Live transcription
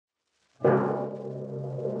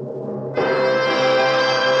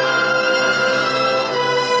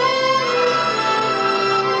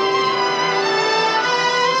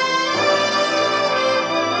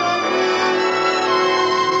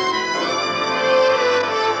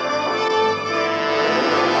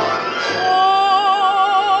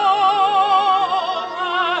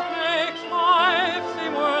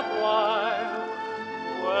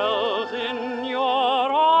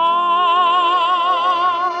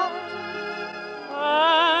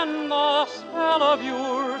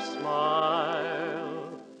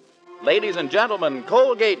Ladies and gentlemen,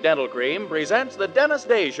 Colgate Dental Cream presents The Dennis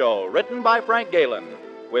Day Show, written by Frank Galen.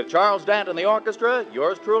 With Charles Dant in the orchestra,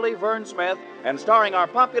 yours truly, Vern Smith, and starring our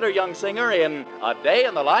popular young singer in A Day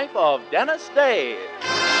in the Life of Dennis Day.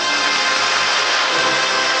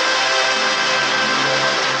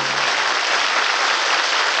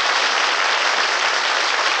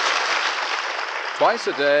 Twice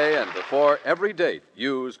a day and before every date,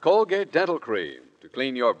 use Colgate Dental Cream to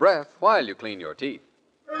clean your breath while you clean your teeth.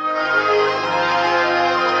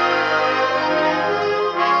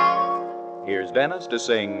 Here's Dennis to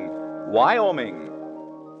sing Wyoming.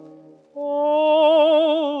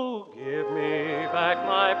 Oh, give me back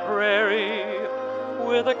my prairie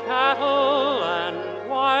with the cattle and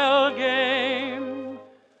wild game,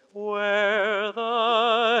 where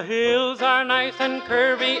the hills are nice and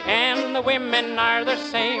curvy and the women are the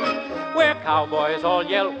same, where cowboys all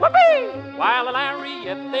yell whoopee while the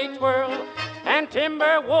lariat they twirl, and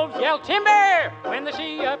timber wolves yell timber when they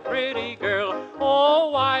see a pretty girl.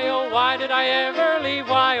 Oh, why did I ever leave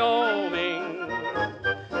Wyoming?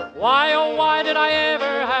 Why did I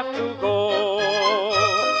ever have to go?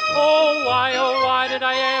 Oh, why did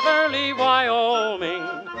I ever leave Wyoming?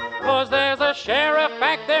 'Cause there's a sheriff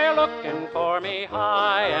back there looking for me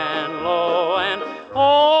high and low and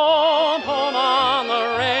home on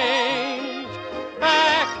the range.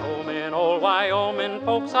 Back home in old Wyoming,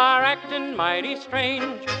 folks are acting mighty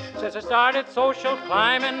strange. Since I started social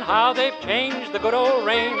climbing, how they've changed the good old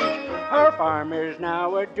range. Our farmers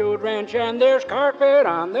now a dude ranch and there's carpet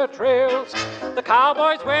on the trails. The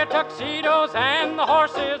cowboys wear tuxedos and the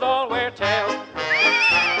horses all wear tails.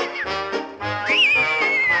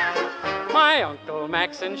 My Uncle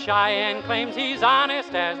Max in Cheyenne claims he's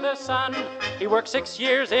honest as the sun. He worked 6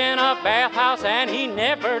 years in a bathhouse and he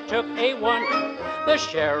never took a one. The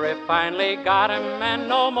sheriff finally got him and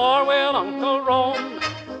no more will Uncle roam.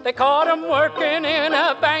 They caught him working in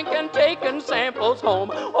a bank and taking samples home.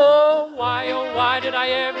 Oh, why did I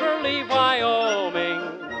ever leave Wyoming?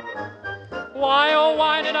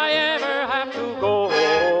 Why did I ever have to go?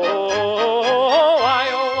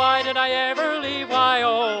 Why did I ever leave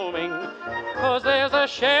Wyoming? 'Cause there's a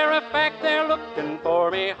sheriff back there looking for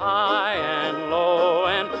me high and low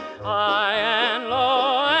and high and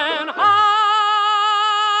low and high.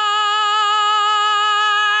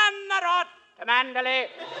 Narot, Mandalay.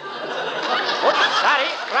 Sorry,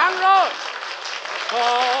 wrong road.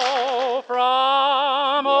 So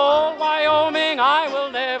from old Wyoming I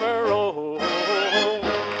will never roam.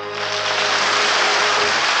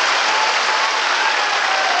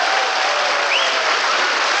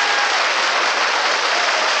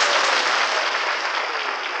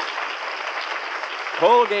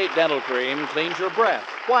 Colgate Dental Cream cleans your breath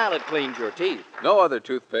while it cleans your teeth. No other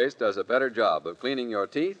toothpaste does a better job of cleaning your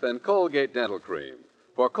teeth than Colgate Dental Cream.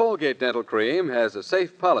 For Colgate Dental Cream has a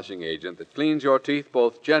safe polishing agent that cleans your teeth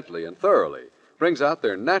both gently and thoroughly, brings out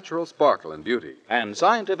their natural sparkle and beauty. And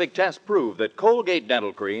scientific tests prove that Colgate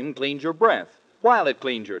Dental Cream cleans your breath while it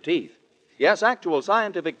cleans your teeth. Yes, actual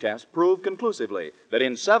scientific tests prove conclusively that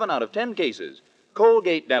in 7 out of 10 cases,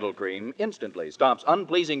 Colgate Dental Cream instantly stops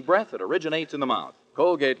unpleasing breath that originates in the mouth.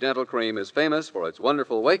 Colgate Dental Cream is famous for its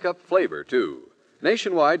wonderful wake-up flavor, too.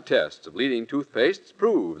 Nationwide tests of leading toothpastes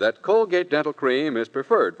prove that Colgate Dental Cream is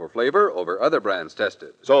preferred for flavor over other brands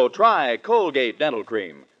tested. So try Colgate Dental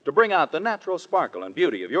Cream to bring out the natural sparkle and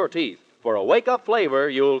beauty of your teeth for a wake-up flavor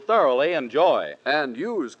you'll thoroughly enjoy. And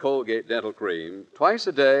use Colgate Dental Cream twice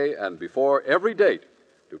a day and before every date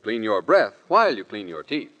to clean your breath while you clean your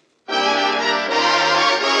teeth.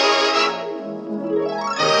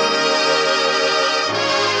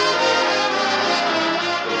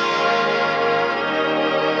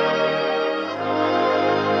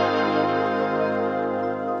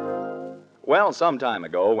 Well, some time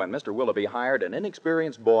ago, when Mr. Willoughby hired an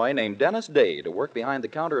inexperienced boy named Dennis Day to work behind the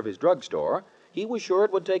counter of his drugstore, he was sure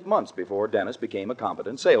it would take months before Dennis became a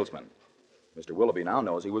competent salesman. Mr. Willoughby now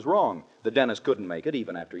knows he was wrong, that Dennis couldn't make it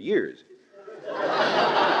even after years.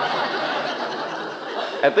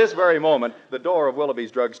 At this very moment, the door of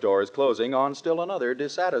Willoughby's drugstore is closing on still another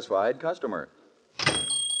dissatisfied customer.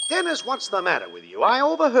 Dennis, what's the matter with you? I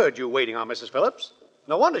overheard you waiting on Mrs. Phillips.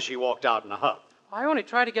 No wonder she walked out in a huff. I only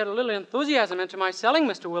tried to get a little enthusiasm into my selling,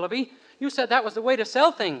 Mr. Willoughby. You said that was the way to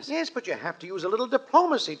sell things. Yes, but you have to use a little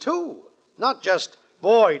diplomacy, too. Not just,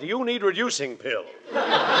 boy, do you need reducing pill.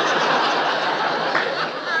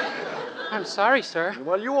 I'm sorry, sir.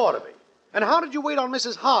 Well, you ought to be. And how did you wait on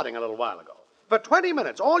Mrs. Harding a little while ago? For 20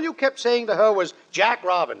 minutes, all you kept saying to her was Jack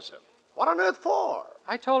Robinson. What on earth for?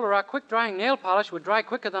 I told her our quick-drying nail polish would dry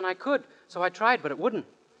quicker than I could, so I tried, but it wouldn't.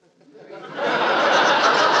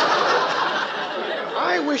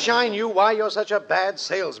 I wish I knew why you're such a bad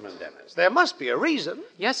salesman, Dennis. There must be a reason.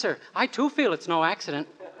 Yes, sir. I, too, feel it's no accident.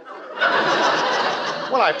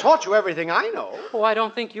 Well, I've taught you everything I know. Oh, I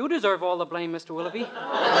don't think you deserve all the blame, Mr. Willoughby.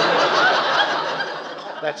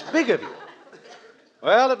 That's big of you.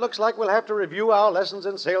 Well, it looks like we'll have to review our lessons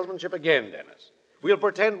in salesmanship again, Dennis. We'll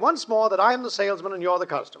pretend once more that I'm the salesman and you're the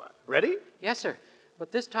customer. Ready? Yes, sir.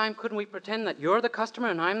 But this time, couldn't we pretend that you're the customer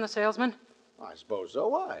and I'm the salesman? I suppose so.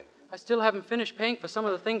 Why? I still haven't finished paying for some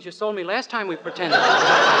of the things you sold me last time we pretended.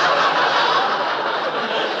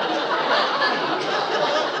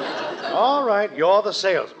 All right, you're the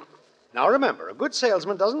salesman. Now remember, a good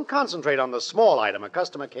salesman doesn't concentrate on the small item a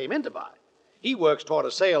customer came in to buy. He works toward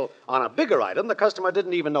a sale on a bigger item the customer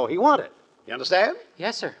didn't even know he wanted. You understand?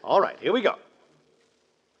 Yes, sir. All right, here we go.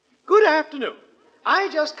 Good afternoon. I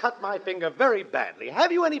just cut my finger very badly.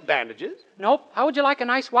 Have you any bandages? Nope. How would you like a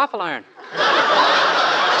nice waffle iron?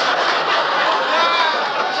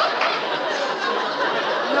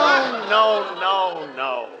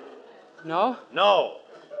 No. No? No.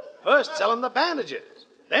 First, sell him the bandages.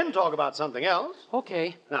 Then talk about something else.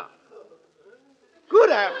 Okay. Now,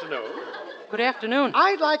 good afternoon. Good afternoon.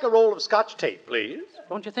 I'd like a roll of Scotch tape, please.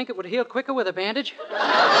 Don't you think it would heal quicker with a bandage?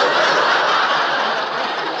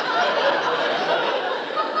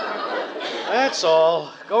 That's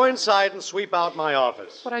all. Go inside and sweep out my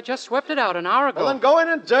office. But I just swept it out an hour ago. Well, then go in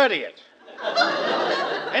and dirty it.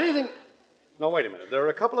 Anything... No, wait a minute. There are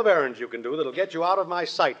a couple of errands you can do that'll get you out of my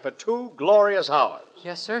sight for 2 glorious hours.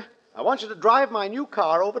 Yes, sir. I want you to drive my new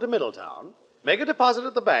car over to Middletown, make a deposit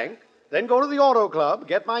at the bank, then go to the auto club,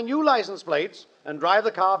 get my new license plates, and drive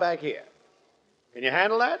the car back here. Can you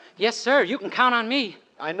handle that? Yes, sir. You can count on me.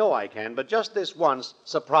 I know I can, but just this once,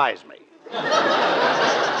 surprise me.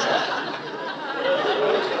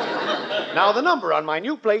 Now, the number on my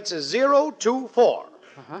new plates is 024.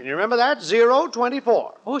 Can you remember that?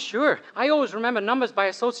 024. Oh, sure. I always remember numbers by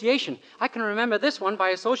association. I can remember this one by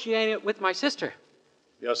associating it with my sister.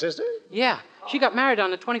 Your sister? Yeah. She got married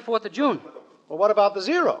on the 24th of June. Well, what about the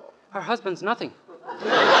 0? Her husband's nothing. A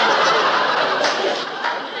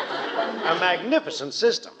magnificent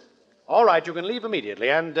system. All right, you can leave immediately.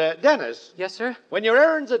 And, Dennis. Yes, sir? When your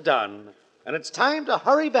errands are done and it's time to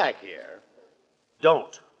hurry back here,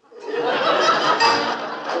 don't.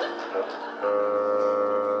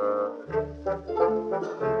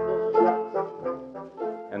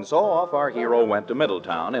 And so off our hero went to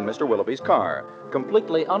Middletown in Mr. Willoughby's car,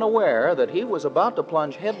 completely unaware that he was about to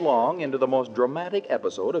plunge headlong into the most dramatic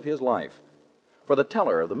episode of his life. For the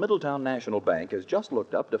teller of the Middletown National Bank has just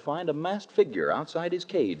looked up to find a masked figure outside his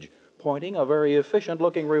cage, pointing a very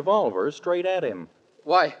efficient-looking revolver straight at him.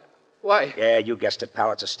 Why? Yeah, you guessed it,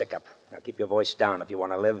 pal. It's a stick-up. Now keep your voice down if you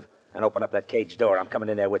want to live, and open up that cage door. I'm coming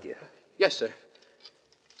in there with you. Yes, sir.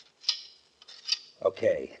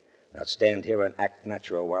 Okay. Now stand here and act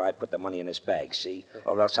natural while I put the money in this bag, see?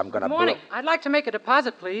 Or else I'm going to Good morning. I'd like to make a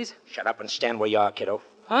deposit, please. Shut up and stand where you are, kiddo.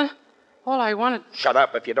 Huh? All I wanted... Shut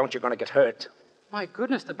up. If you don't, you're going to get hurt. My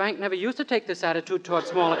goodness, the bank never used to take this attitude toward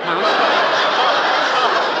small accounts.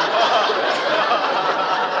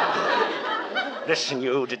 Listen,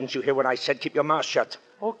 you. Didn't you hear what I said? Keep your mouth shut.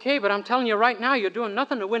 Okay, but I'm telling you right now, you're doing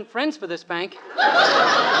nothing to win friends for this bank.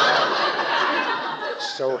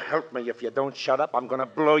 So help me, if you don't shut up, I'm going to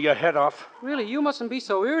blow your head off. Really, you mustn't be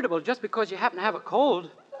so irritable just because you happen to have a cold.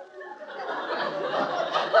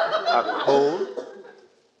 A cold?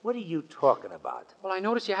 What are you talking about? Well, I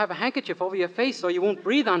notice you have a handkerchief over your face so you won't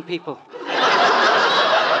breathe on people.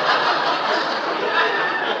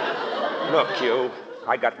 Look, you.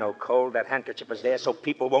 I got no cold. That handkerchief is there so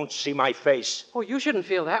people won't see my face. Oh, you shouldn't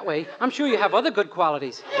feel that way. I'm sure you have other good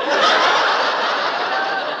qualities.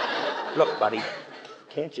 Look, buddy,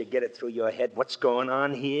 can't you get it through your head what's going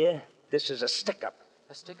on here? This is a stick-up.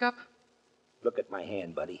 A stick-up? Look at my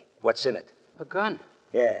hand, buddy. What's in it? A gun.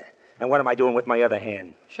 Yeah. And what am I doing with my other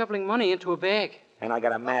hand? Shoveling money into a bag. And I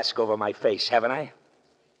got a mask over my face, haven't I?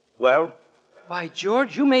 Well? By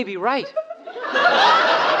George, you may be right.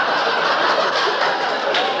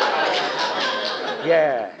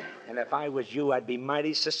 Yeah. And if I was you, I'd be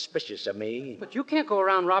mighty suspicious of me. But you can't go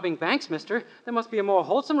around robbing banks, mister. There must be a more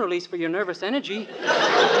wholesome release for your nervous energy.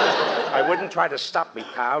 I wouldn't try to stop me,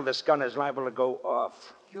 pal. This gun is liable to go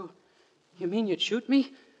off. You mean you'd shoot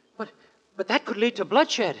me? But that could lead to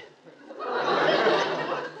bloodshed.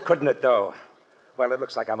 Couldn't it, though? Well, it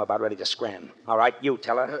looks like I'm about ready to scram. All right, you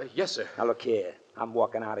tell her. Yes, sir. Now, look here. I'm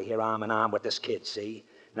walking out of here arm in arm with this kid, see?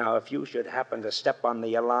 Now, if you should happen to step on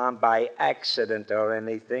the alarm by accident or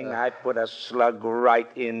anything, I'd put a slug right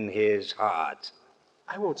in his heart.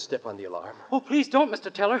 I won't step on the alarm. Oh, please don't,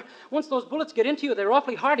 Mr. Teller. Once those bullets get into you, they're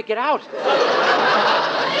awfully hard to get out.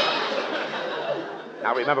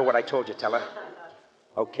 Now remember what I told you, Teller.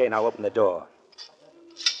 Okay, now open the door.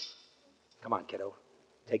 Come on, kiddo.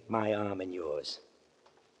 Take my arm in yours.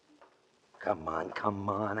 Come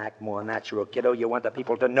on. Act more natural, kiddo. You want the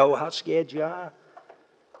people to know how scared you are?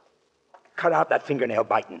 Cut out that fingernail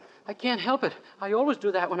biting. I can't help it. I always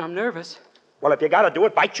do that when I'm nervous. Well, if you gotta do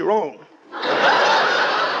it, bite your own.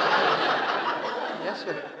 Yes,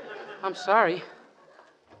 sir. I'm sorry.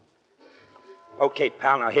 Okay,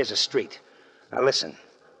 pal, now here's a street. Now listen,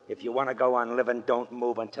 if you want to go on living, don't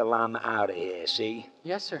move until I'm out of here, see?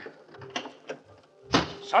 Yes, sir.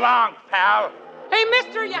 So long, pal. Hey,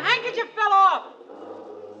 mister, your handkerchief fell off!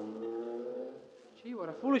 Gee, what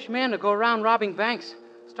a foolish man to go around robbing banks.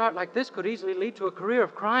 A start like this could easily lead to a career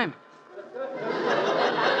of crime.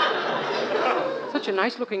 Such a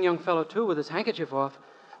nice-looking young fellow, too, with his handkerchief off.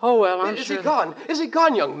 Oh, well, I'm sure... Is he gone? Is he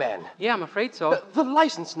gone, young man? Yeah, I'm afraid so. The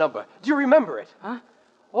license number. Do you remember it? Huh?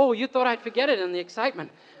 Oh, you thought I'd forget it in the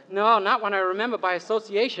excitement. No, not when I remember by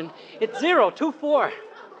association. It's 024.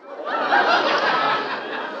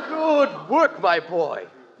 Good work, my boy.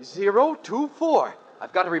 024.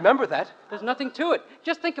 I've got to remember that. There's nothing to it.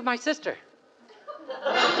 Just think of my sister.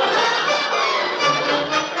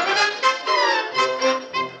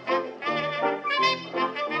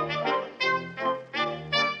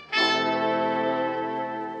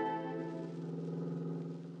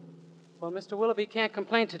 Well, Mr. Willoughby can't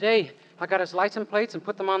complain today. I got his license plates and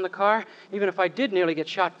put them on the car, even if I did nearly get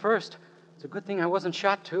shot first. It's a good thing I wasn't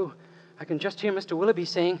shot, too. I can just hear Mr. Willoughby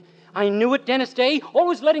saying, "I knew it, Dennis Day,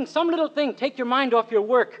 always letting some little thing take your mind off your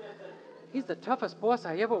work." He's the toughest boss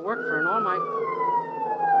I ever worked for in all my...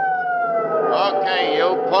 Okay,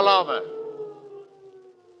 you pull over.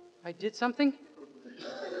 I did something?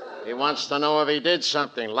 He wants to know if he did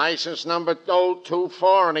something. License number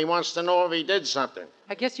 024, and he wants to know if he did something.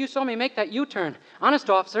 I guess you saw me make that U-turn. Honest,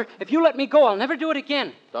 officer, if you let me go, I'll never do it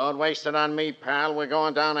again. Don't waste it on me, pal. We're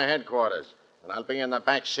going down to headquarters. And I'll be in the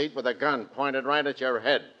back seat with a gun pointed right at your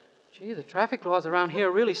head. Gee, the traffic laws around here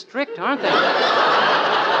are really strict, aren't they?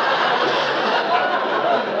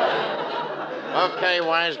 Okay,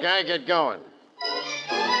 wise guy, get going.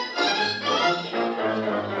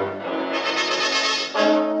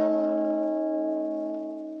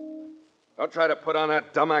 Don't try to put on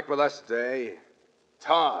that dumb act with us, Day.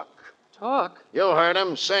 Talk. Talk? You heard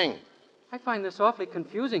him. Sing. I find this awfully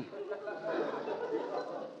confusing.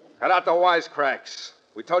 Cut out the wisecracks.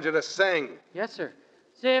 We told you to sing. Yes, sir.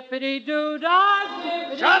 Zippity-doo-dah,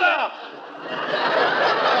 zippity... Shut up!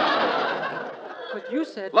 But you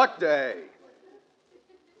said... Look, Day.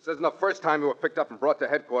 This isn't the first time you were picked up and brought to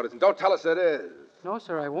headquarters, and don't tell us it is. No,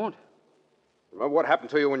 sir, I won't. Remember what happened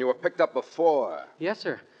to you when you were picked up before? Yes,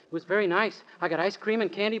 sir. It was very nice. I got ice cream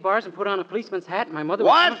and candy bars and put on a policeman's hat, and my mother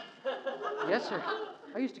What? was... Yes, sir.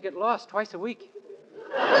 I used to get lost twice a week.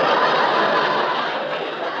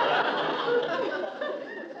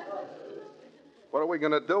 What are we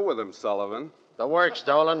going to do with him, Sullivan? The works,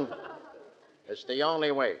 Dolan. It's the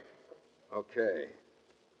only way. Okay.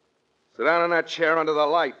 Sit down in that chair under the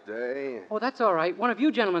light, Day. Oh, that's all right. One of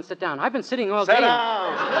you gentlemen sit down. I've been sitting all day. Sit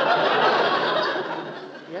down!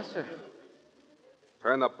 Yes, sir.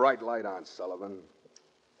 Turn the bright light on, Sullivan.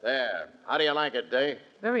 There. How do you like it, Day?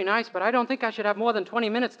 Very nice, but I don't think I should have more than 20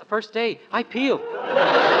 minutes the first day. I peel.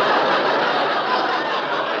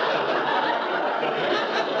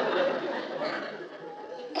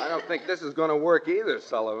 I don't think this is going to work either,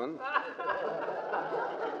 Sullivan.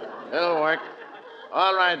 It'll work.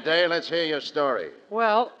 All right, Day, let's hear your story.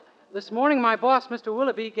 Well, this morning my boss, Mr.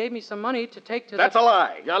 Willoughby, gave me some money to take to That's a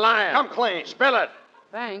lie. You're lying. Come clean. Spill it.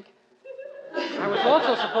 the bank. I was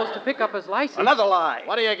also supposed to pick up his license. Another lie.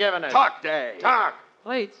 What are you giving it? Talk, Day. Talk.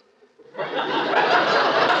 Plates.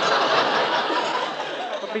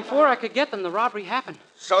 But before I could get them, the robbery happened.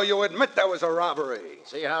 So you admit there was a robbery?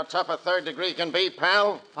 See how tough a third degree can be,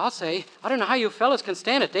 pal? I'll say. I don't know how you fellas can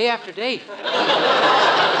stand it day after day.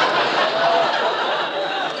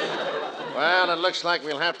 Well, it looks like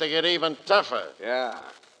we'll have to get even tougher. Yeah.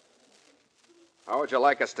 How would you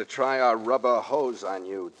like us to try our rubber hose on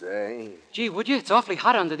you, Day? Gee, would you? It's awfully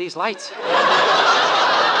hot under these lights.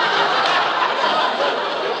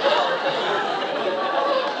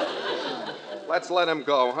 Let's let him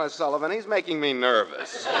go, huh, Sullivan? He's making me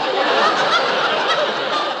nervous.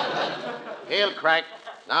 He'll crack.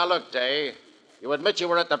 Now, look, Day. You admit you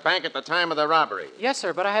were at the bank at the time of the robbery. Yes,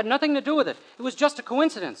 sir, but I had nothing to do with it. It was just a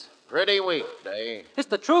coincidence. Pretty weak, Day. It's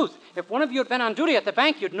the truth. If one of you had been on duty at the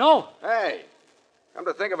bank, you'd know. Hey, Come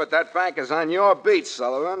to think of it, that bank is on your beat,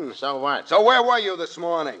 Sullivan. So what? So where were you this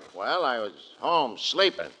morning? Well, I was home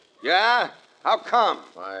sleeping. Yeah? How come?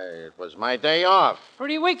 Why, it was my day off.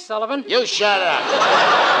 Pretty weak, Sullivan. You shut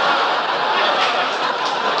up.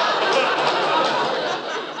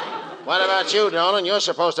 What about you, Dolan? You're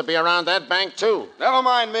supposed to be around that bank, too. Never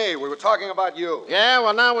mind me. We were talking about you. Yeah,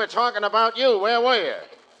 well, now we're talking about you. Where were you?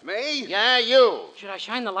 Me? Yeah, you. Should I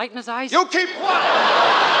shine the light in his eyes? You keep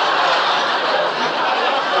quiet!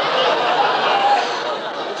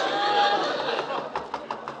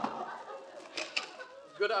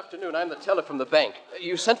 Good afternoon. I'm the teller from the bank.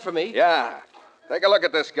 You sent for me? Yeah. Take a look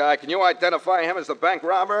at this guy. Can you identify him as the bank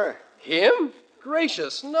robber? Him?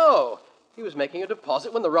 Gracious, no. He was making a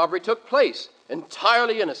deposit when the robbery took place.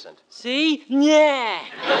 Entirely innocent. See? Yeah.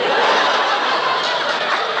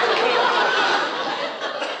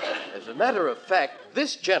 As a matter of fact,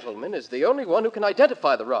 this gentleman is the only one who can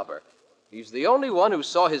identify the robber. He's the only one who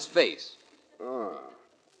saw his face. Oh.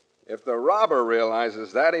 If the robber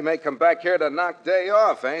realizes that, he may come back here to knock Day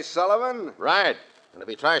off, eh, Sullivan? Right. And if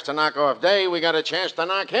he tries to knock off Day, we got a chance to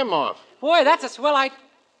knock him off. Boy, that's a swell idea.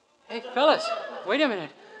 Hey, fellas, wait a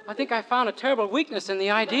minute. I think I found a terrible weakness in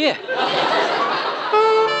the idea.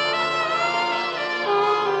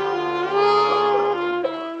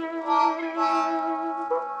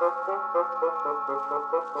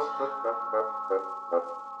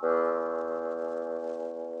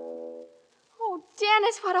 Oh,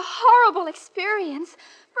 Dennis, what a horrible experience.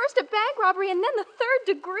 First a bank robbery and then the third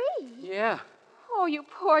degree. Yeah. Oh, you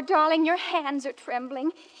poor darling, your hands are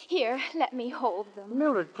trembling. Here, let me hold them.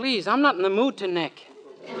 Mildred, please, I'm not in the mood to neck.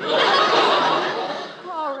 All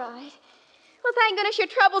right. Well, thank goodness your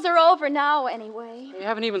troubles are over now, anyway. They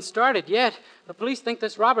haven't even started yet. The police think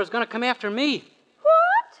this robber's going to come after me.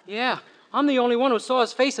 What? Yeah, I'm the only one who saw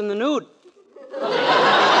his face in the nude. Oh,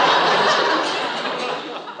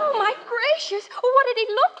 my gracious. What did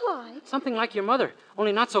he look like? Something like your mother,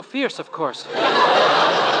 only not so fierce, of course.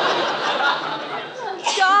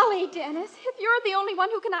 Golly, Dennis, if you're the only one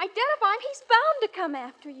who can identify him, he's bound to come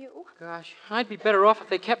after you. Gosh, I'd be better off if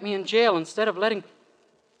they kept me in jail instead of letting...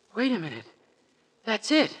 Wait a minute.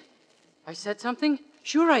 That's it. I said something?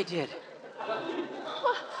 Sure I did.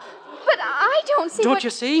 But I don't see Don't you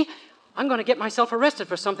see? I'm going to get myself arrested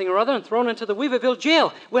for something or other and thrown into the Weaverville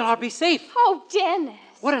jail. Well, I'll be safe. Oh, Dennis.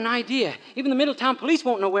 What an idea. Even the Middletown police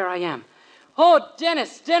won't know where I am. Oh,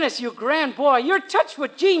 Dennis, you grand boy. You're touched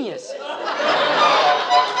with genius.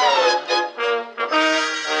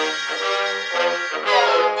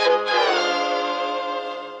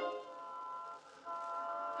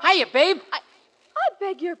 Hiya, babe. I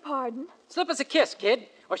beg your pardon. Slip us a kiss, kid.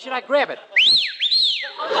 Or should I grab it?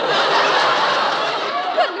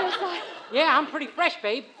 Goodness, Yeah, I'm pretty fresh,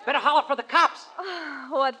 babe. Better holler for the cops.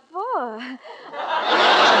 what for?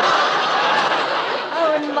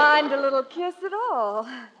 I wouldn't mind a little kiss at all.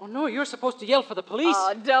 Oh, no, you're supposed to yell for the police.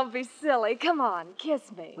 Oh, don't be silly. Come on, kiss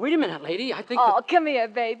me. Wait a minute, lady. I think come here,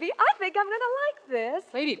 baby. I think I'm going to like this.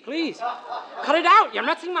 Lady, please. Cut it out. You're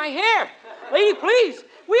messing my hair. Lady, please.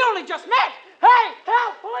 We only just met. Hey,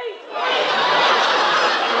 help, police!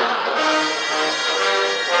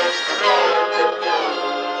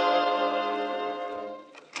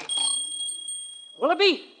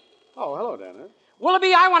 Willoughby? Oh, hello, Dennis.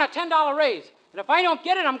 Willoughby, I want a $10 raise. And if I don't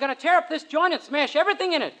get it, I'm going to tear up this joint and smash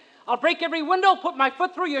everything in it. I'll break every window, put my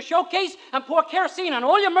foot through your showcase, and pour kerosene on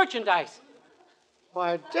all your merchandise.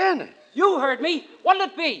 Why, Dennis. You heard me. What'll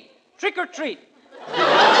it be? Trick or treat?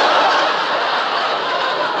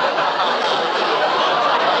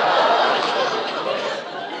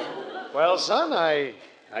 Well, son, I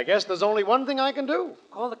guess there's only one thing I can do.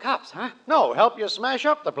 Call the cops, huh? No, help you smash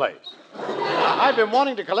up the place. I've been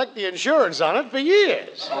wanting to collect the insurance on it for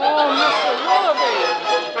years. Oh, Mr.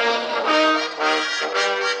 Willoughby!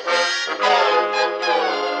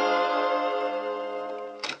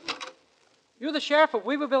 You're the sheriff of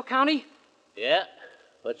Weaverville County? Yeah.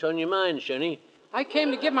 What's on your mind, Sonny? I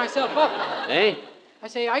came to give myself up. Eh? I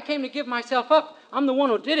say, I came to give myself up. I'm the one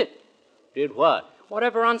who did it. Did what?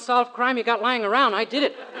 Whatever unsolved crime you got lying around, I did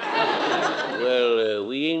it. Well,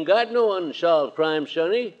 we ain't got no unsolved crime,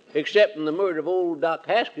 Sonny, except in the murder of old Doc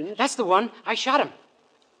Haskins. That's the one. I shot him.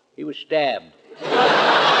 He was stabbed.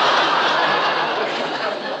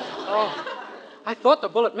 Oh, I thought the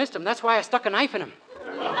bullet missed him. That's why I stuck a knife in him.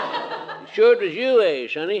 Sure it was you, eh,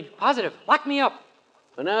 Sonny? Positive. Lock me up.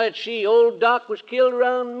 Well, now, let's see. Old Doc was killed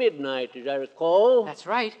around midnight, as I recall. That's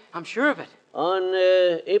right. I'm sure of it. On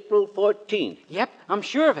April 14th. Yep, I'm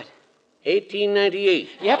sure of it. 1898.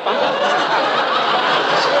 Yep,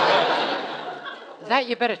 That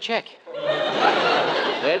you better check.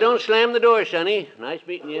 Well, don't slam the door, Sonny. Nice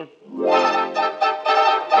meeting you.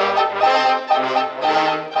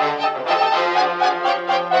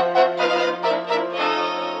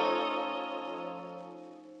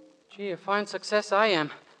 Gee, a fine success I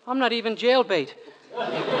am. I'm not even jailbait.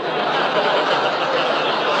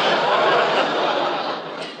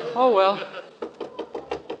 Oh, well.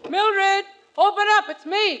 Mildred, open up. It's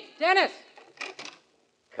me, Dennis.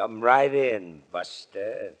 Come right in,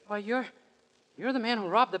 Buster. Why, you're the man who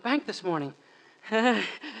robbed the bank this morning.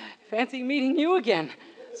 Fancy meeting you again.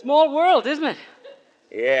 Small world, isn't it?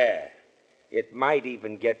 Yeah. It might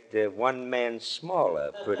even get one man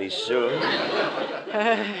smaller pretty soon.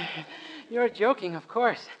 You're joking, of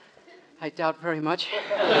course. I doubt very much.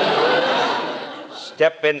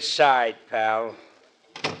 Step inside, pal.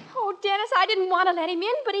 Oh, Dennis, I didn't want to let him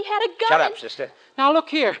in, but he had a gun. Shut up, sister. Now, look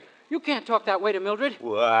here. You can't talk that way to Mildred.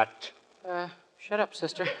 What? Shut up,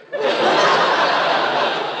 sister.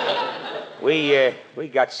 We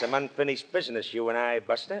got some unfinished business, you and I,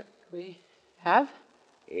 Buster. We have?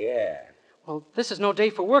 Yeah. Well, this is no day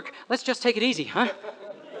for work. Let's just take it easy, huh?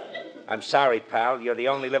 I'm sorry, pal. You're the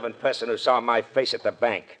only living person who saw my face at the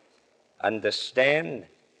bank. Understand?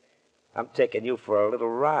 I'm taking you for a little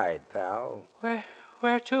ride, pal.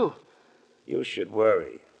 Where to? You should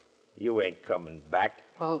worry. You ain't coming back.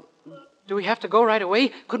 Well, do we have to go right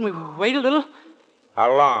away? Couldn't we wait a little?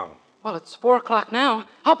 How long? Well, it's 4 o'clock now.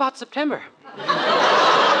 How about September?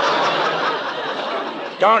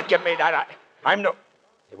 Don't give me that. I'm no...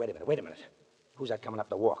 Hey, wait a minute. Who's that coming up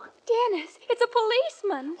the walk? Dennis, it's a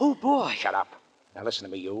policeman. Oh, boy. Shut up. Now listen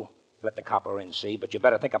to me, you. Let the copper in, see? But you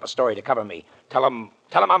better think up a story to cover me. Tell him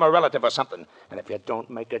I'm a relative or something. And if you don't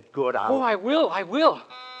make it good, I'll... Oh, I will.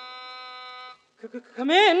 Come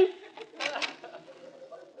in.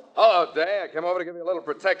 Hello, Day. I came over to give you a little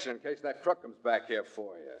protection in case that crook comes back here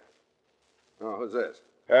for you. Oh, who's this?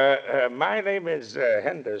 My name is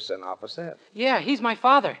Henderson, officer. Yeah, he's my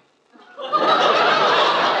father.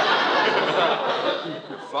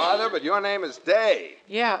 Your father, but your name is Day.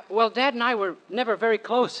 Yeah, well, Dad and I were never very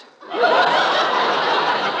close.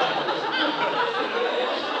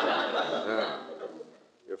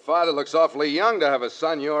 Your father looks awfully young to have a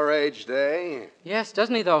son your age, Day. Yes,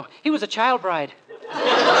 doesn't he, though? He was a child bride.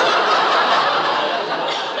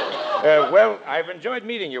 Well, I've enjoyed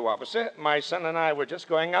meeting you, officer. My son and I were just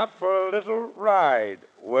going out for a little ride,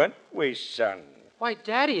 weren't we, son? Why,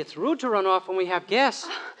 Daddy, it's rude to run off when we have guests.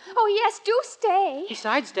 Oh, yes, do stay.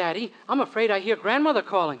 Besides, Daddy, I'm afraid I hear Grandmother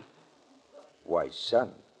calling. Why,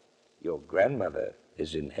 son, your grandmother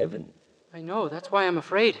is in heaven. I know, that's why I'm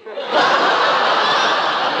afraid.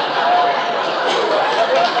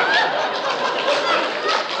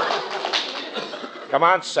 Come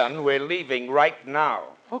on, son, we're leaving right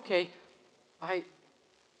now. Okay.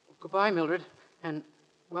 Goodbye, Mildred. And,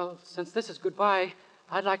 well, since this is goodbye,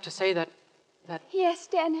 I'd like to say that Yes,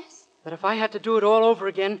 Dennis. if I had to do it all over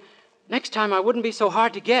again, next time I wouldn't be so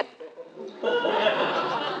hard to get.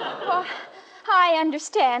 Well, I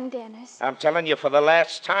understand, Dennis. I'm telling you for the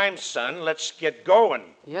last time, son, let's get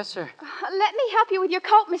going. Yes, sir. Let me help you with your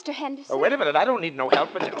coat, Mr. Henderson. Oh, wait a minute, I don't need no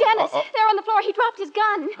help. Dennis, there on the floor, he dropped his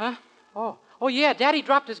gun. Huh? Oh, yeah, Daddy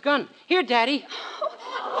dropped his gun. Here, Daddy. Don't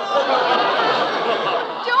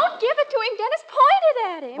give it to him, Dennis. Point it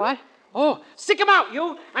at him. What? Oh, stick him out,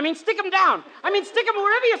 you. Stick him down. Stick him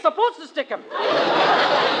wherever you're supposed to stick him.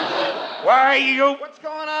 Why, you... What's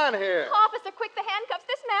going on here? Officer, quick, the handcuffs.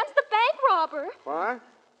 This man's the bank robber. What?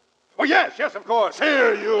 Oh, yes, of course.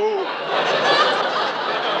 Here, you.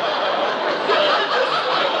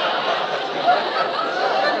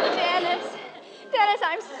 Dennis,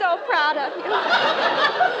 I'm so proud of you.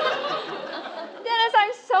 Dennis,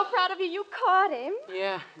 I'm so proud of you. You caught him.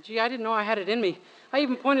 Yeah, gee, I didn't know I had it in me. I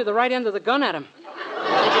even pointed the right end of the gun at him.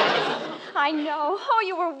 I know. Oh,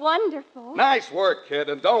 you were wonderful. Nice work, kid.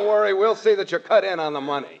 And don't worry, we'll see that you're cut in on the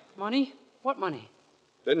money. Money? What money?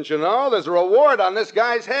 Didn't you know? There's a reward on this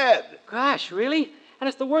guy's head. Gosh, really? And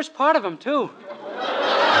it's the worst part of him, too.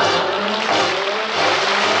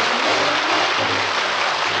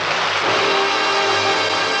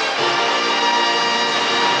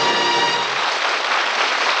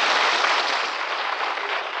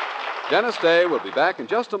 Dennis Day will be back in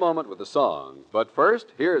just a moment with a song. But first,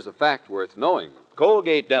 here's a fact worth knowing.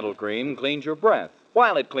 Colgate Dental Cream cleans your breath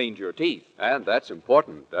while it cleans your teeth. And that's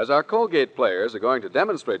important, as our Colgate players are going to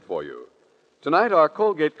demonstrate for you. Tonight, our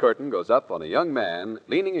Colgate curtain goes up on a young man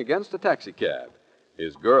leaning against a taxicab.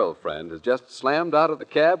 His girlfriend has just slammed out of the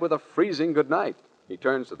cab with a freezing goodnight. He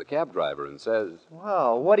turns to the cab driver and says,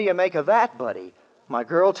 Well, what do you make of that, buddy? My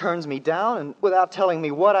girl turns me down and without telling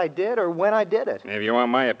me what I did or when I did it. If you want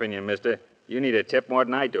my opinion, mister, You need a tip more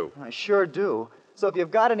than I do. I sure do. So if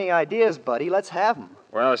you've got any ideas, buddy, let's have 'em.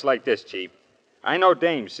 Well, it's like this, Chief. I know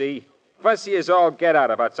dames, see? Fussy as all get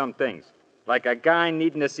out about some things. Like a guy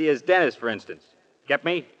needing to see his dentist, for instance. Get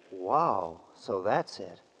me? Wow, so that's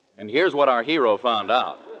it. And here's what our hero found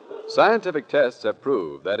out. Scientific tests have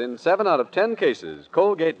proved that in 7 out of 10 cases,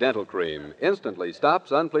 Colgate Dental Cream instantly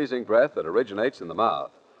stops unpleasing breath that originates in the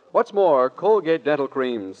mouth. What's more, Colgate Dental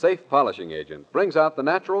Cream's safe polishing agent brings out the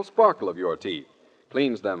natural sparkle of your teeth,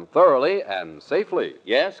 cleans them thoroughly and safely.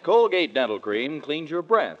 Yes, Colgate Dental Cream cleans your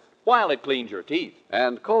breath while it cleans your teeth.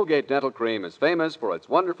 And Colgate Dental Cream is famous for its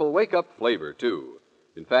wonderful wake-up flavor, too.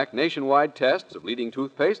 In fact, nationwide tests of leading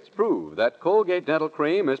toothpastes prove that Colgate Dental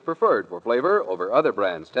Cream is preferred for flavor over other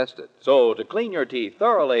brands tested. So, to clean your teeth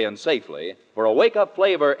thoroughly and safely, for a wake-up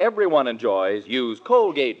flavor everyone enjoys, use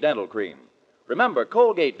Colgate Dental Cream. Remember,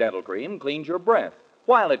 Colgate Dental Cream cleans your breath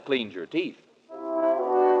while it cleans your teeth.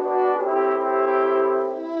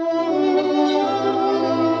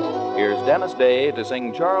 Here's Dennis Day to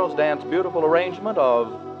sing Charles Dant's beautiful arrangement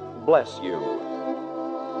of Bless You.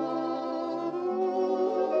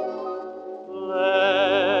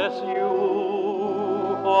 Bless you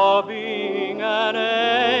for being an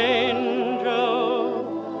angel,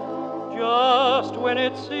 just when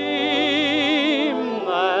it seemed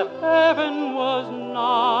that heaven was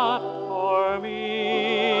not for me.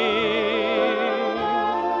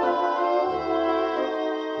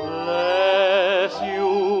 Bless you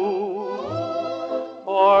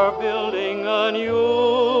for building a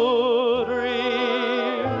new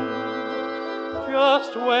dream,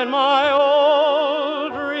 just when my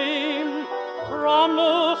old dream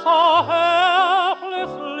crumbles so helplessly.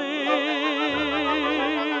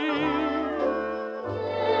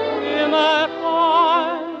 In that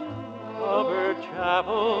vine-covered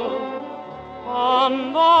chapel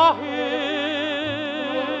on the hill,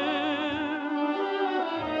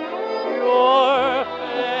 your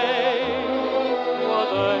face was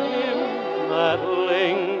a hymn that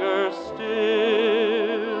lingers still.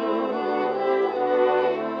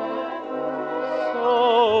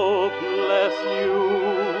 So bless you,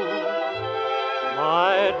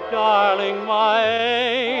 my darling, my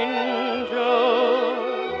angel.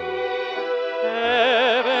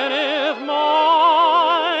 Heaven is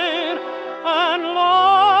mine, and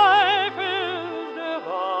life is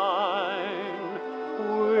divine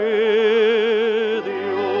with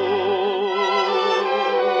you.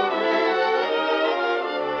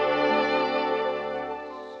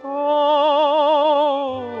 So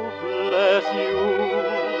bless you,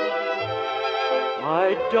 my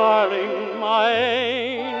darling, my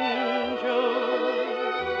angel.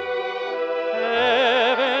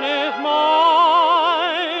 Heaven is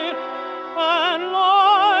mine, and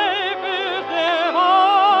life is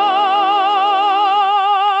divine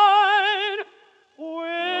with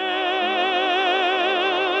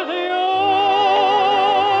you.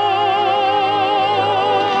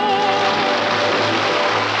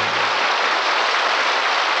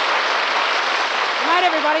 Good night,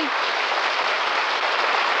 everybody.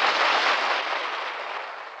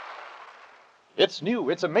 It's new.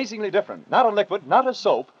 It's amazingly different. Not a liquid, not a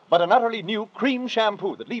soap, but an utterly new cream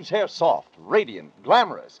shampoo that leaves hair soft, radiant,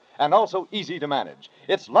 glamorous, and also easy to manage.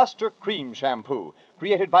 It's Luster Cream Shampoo,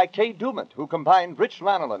 created by Kay Dumont, who combined rich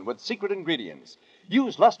lanolin with secret ingredients.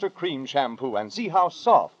 Use Luster Cream Shampoo and see how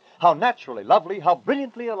soft, how naturally lovely, how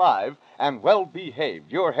brilliantly alive, and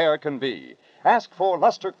well-behaved your hair can be. Ask for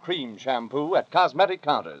Luster Cream Shampoo at cosmetic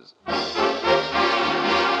counters.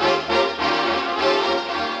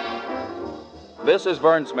 This is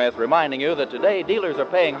Vern Smith reminding you that today dealers are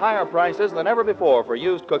paying higher prices than ever before for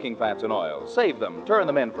used cooking fats and oils. Save them, turn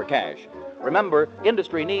them in for cash. Remember,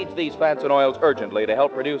 industry needs these fats and oils urgently to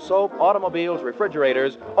help produce soap, automobiles,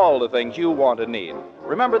 refrigerators, all the things you want and need.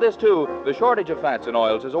 Remember this, too, the shortage of fats and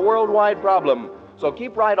oils is a worldwide problem. So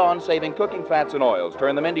keep right on saving cooking fats and oils.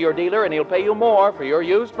 Turn them into your dealer and he'll pay you more for your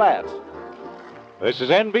used fats. This is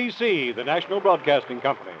NBC, the National Broadcasting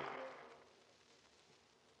Company.